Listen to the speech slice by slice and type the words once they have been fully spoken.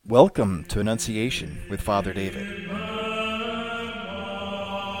Welcome to Annunciation with Father David.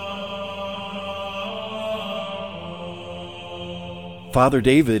 Father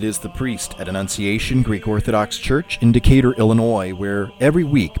David is the priest at Annunciation Greek Orthodox Church in Decatur, Illinois, where every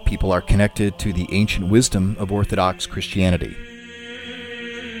week people are connected to the ancient wisdom of Orthodox Christianity.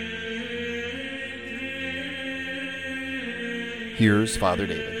 Here's Father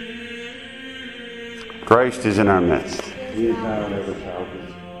David. Christ is in our midst. He is now and ever shall be.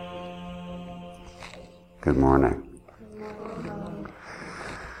 Good morning.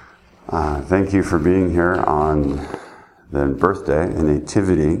 Thank you for being here on the birthday and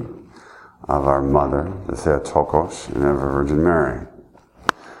nativity of our mother, the Theotokos, and ever Virgin Mary.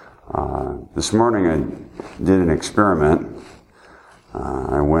 This morning I did an experiment.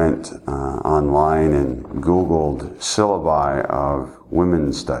 I went online and Googled syllabi of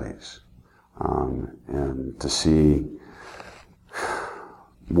women's studies and to see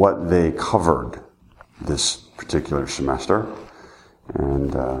what they covered this particular semester.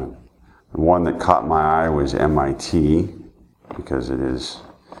 And the one that caught my eye was MIT, because it is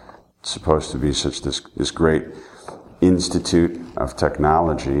supposed to be such this great institute of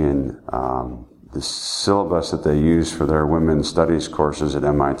technology, and the syllabus that they use for their women's studies courses at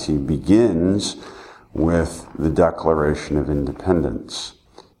MIT begins with the Declaration of Independence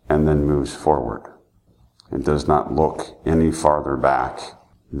and then moves forward. It does not look any farther back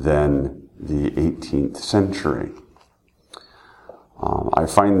than the 18th century. I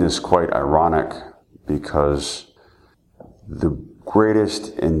find this quite ironic because the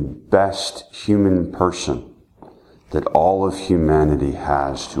greatest and best human person that all of humanity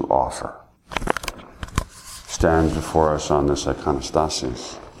has to offer stands before us on this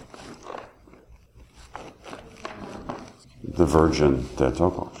iconostasis. The Virgin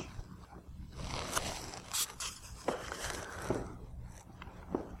Theotokos.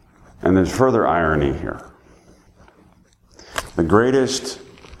 And there's further irony here. The greatest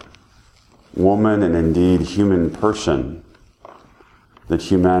woman and indeed human person that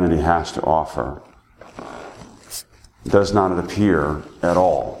humanity has to offer does not appear at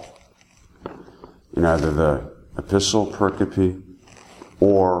all in either the Epistle Pericope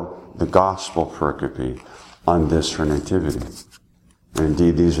or the Gospel Pericope on this her nativity. And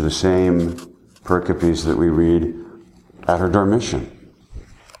indeed, these are the same pericopes that we read at her Dormition.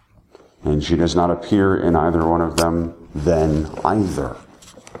 And she does not appear in either one of them then either.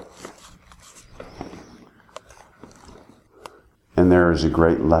 And there is a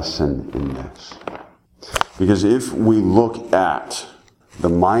great lesson in this. Because if we look at the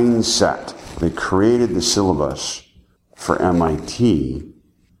mindset that created the syllabus for MIT,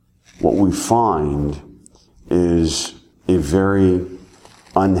 what we find is a very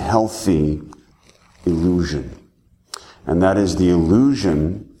unhealthy illusion. And that is the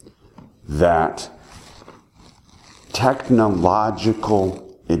illusion that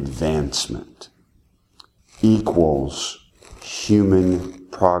technological advancement equals human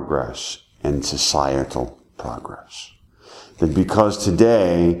progress and societal progress. That because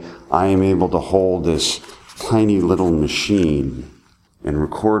today I am able to hold this tiny little machine and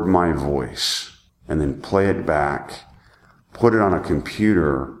record my voice and then play it back, put it on a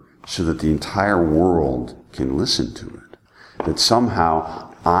computer so that the entire world can listen to it, that somehow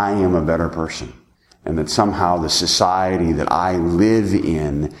I am a better person, and that somehow the society that I live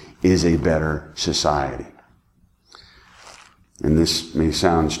in is a better society. And this may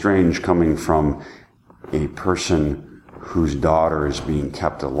sound strange coming from a person whose daughter is being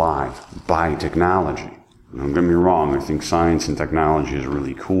kept alive by technology. Don't get me wrong, I think science and technology is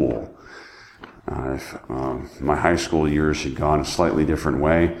really cool. If my high school years had gone a slightly different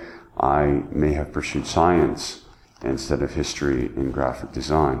way, I may have pursued science instead of history and graphic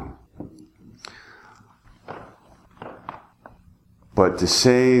design. But to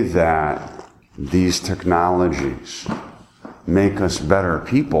say that these technologies make us better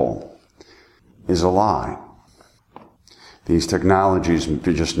people is a lie. These technologies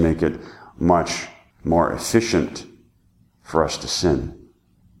just make it much more efficient for us to sin.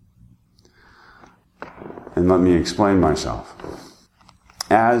 And let me explain myself.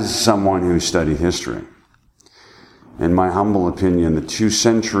 As someone who studied history, in my humble opinion, the 2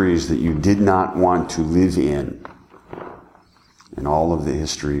 centuries that you did not want to live in all of the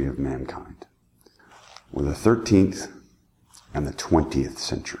history of mankind were the 13th and the 20th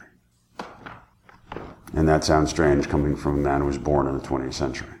century. And that sounds strange coming from a man who was born in the 20th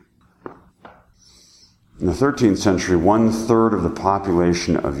century. In the 13th century, 1/3 of the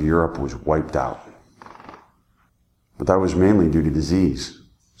population of Europe was wiped out. But that was mainly due to disease,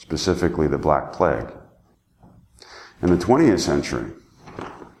 specifically the Black Plague. In the 20th century,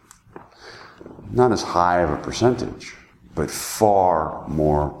 not as high of a percentage, but far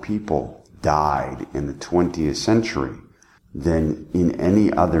more people died in the 20th century than in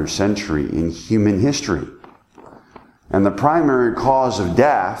any other century in human history. And the primary cause of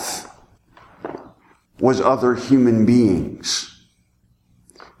death was other human beings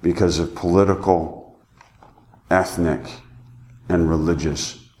because of political, ethnic, and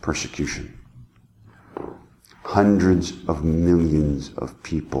religious persecution. Hundreds of millions of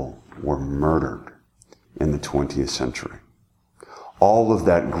people were murdered in the 20th century. All of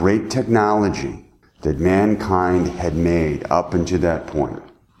that great technology that mankind had made up until that point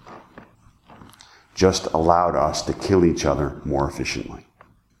just allowed us to kill each other more efficiently.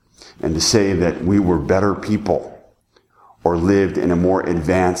 And to say that we were better people or lived in a more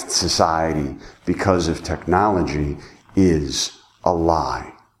advanced society because of technology is a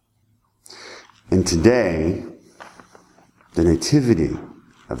lie. And today, the Nativity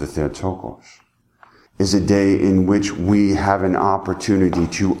of the Theotokos is a day in which we have an opportunity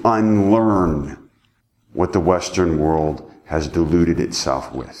to unlearn what the Western world has deluded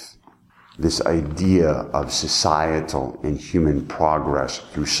itself with. This idea of societal and human progress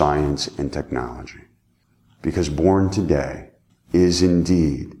through science and technology. Because born today is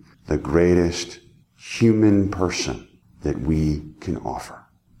indeed the greatest human person that we can offer.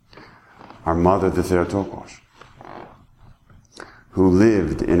 Our mother, the Theotokos, who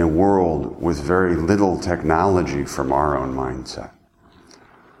lived in a world with very little technology from our own mindset,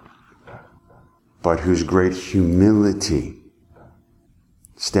 but whose great humility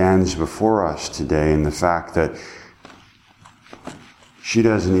stands before us today in the fact that she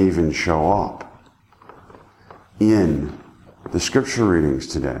doesn't even show up in the scripture readings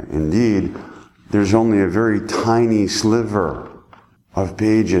today. Indeed, there's only a very tiny sliver of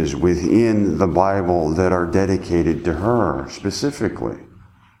pages within the Bible that are dedicated to her specifically.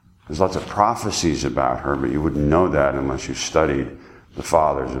 There's lots of prophecies about her, but you wouldn't know that unless you studied the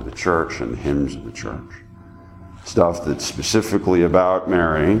fathers of the church and the hymns of the church. Stuff that's specifically about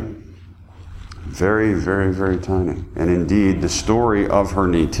Mary, very, very, very tiny. And indeed, the story of her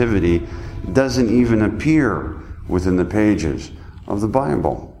nativity doesn't even appear within the pages of the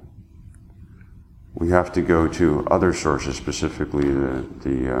Bible. We have to go to other sources, specifically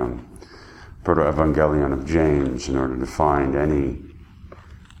the Proto-Evangelion of James, in order to find any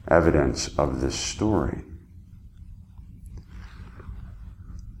evidence of this story.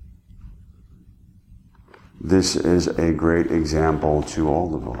 This is a great example to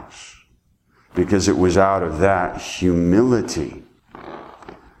all of us, because it was out of that humility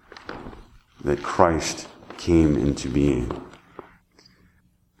that Christ came into being.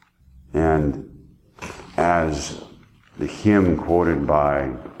 And as the hymn quoted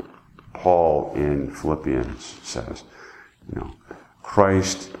by Paul in Philippians says,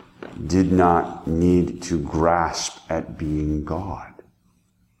 Christ did not need to grasp at being God.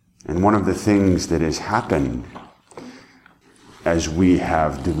 And one of the things that has happened as we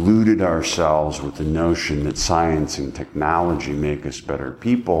have deluded ourselves with the notion that science and technology make us better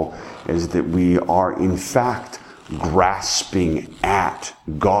people is that we are in fact grasping at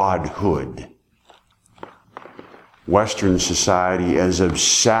godhood. Western society is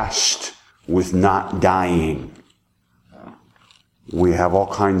obsessed with not dying. We have all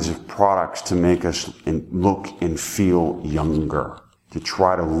kinds of products to make us look and feel younger, to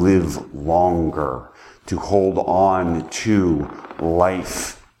try to live longer, to hold on to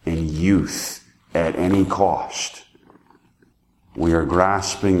life and youth at any cost. We are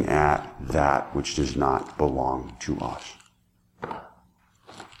grasping at that which does not belong to us.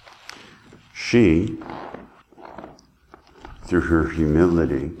 She, through her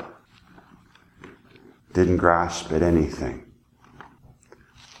humility, didn't grasp at anything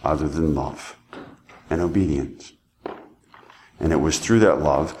other than love and obedience. And it was through that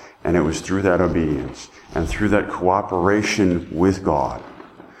love, and it was through that obedience, and through that cooperation with God,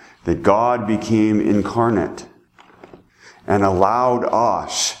 that God became incarnate and allowed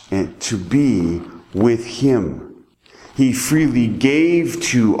us to be with Him. He freely gave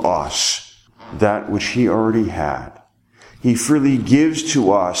to us that which He already had. He freely gives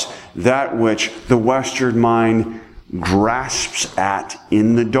to us that which the Western mind grasps at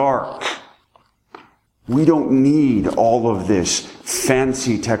in the dark. We don't need all of this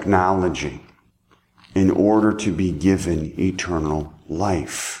fancy technology in order to be given eternal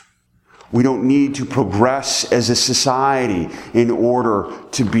life. We don't need to progress as a society in order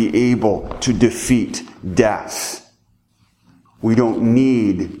to be able to defeat death. We don't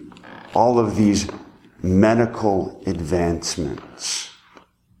need all of these medical advancements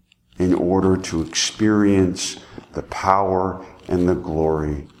in order to experience the power and the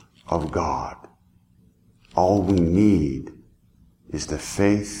glory of God. All we need is the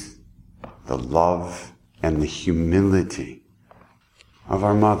faith, the love, and the humility of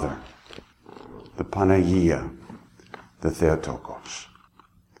our mother, the Panagia, the Theotokos.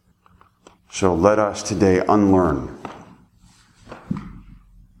 So let us today unlearn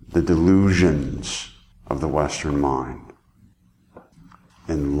the delusions of the Western mind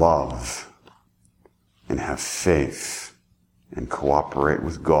and love and have faith and cooperate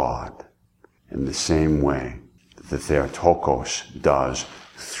with God in the same way that the Theotokos does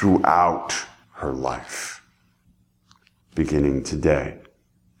throughout her life, beginning today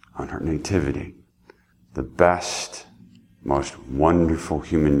on her nativity, the best, most wonderful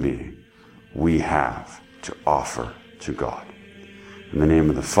human being we have to offer to God. In the name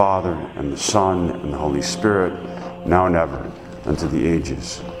of the Father, and the Son, and the Holy Spirit, now and ever, unto the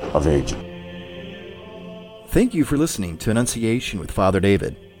ages of ages. Thank you for listening to Annunciation with Father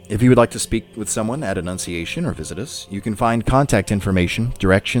David. If you would like to speak with someone at Annunciation or visit us, you can find contact information,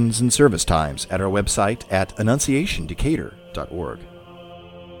 directions, and service times at our website at annunciationdecatur.org.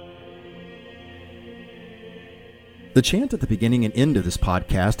 The chant at the beginning and end of this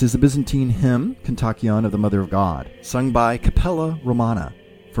podcast is the Byzantine hymn, Kontakion of the Mother of God, sung by Capella Romana.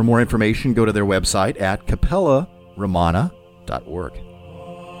 For more information, go to their website at capellaromana.org.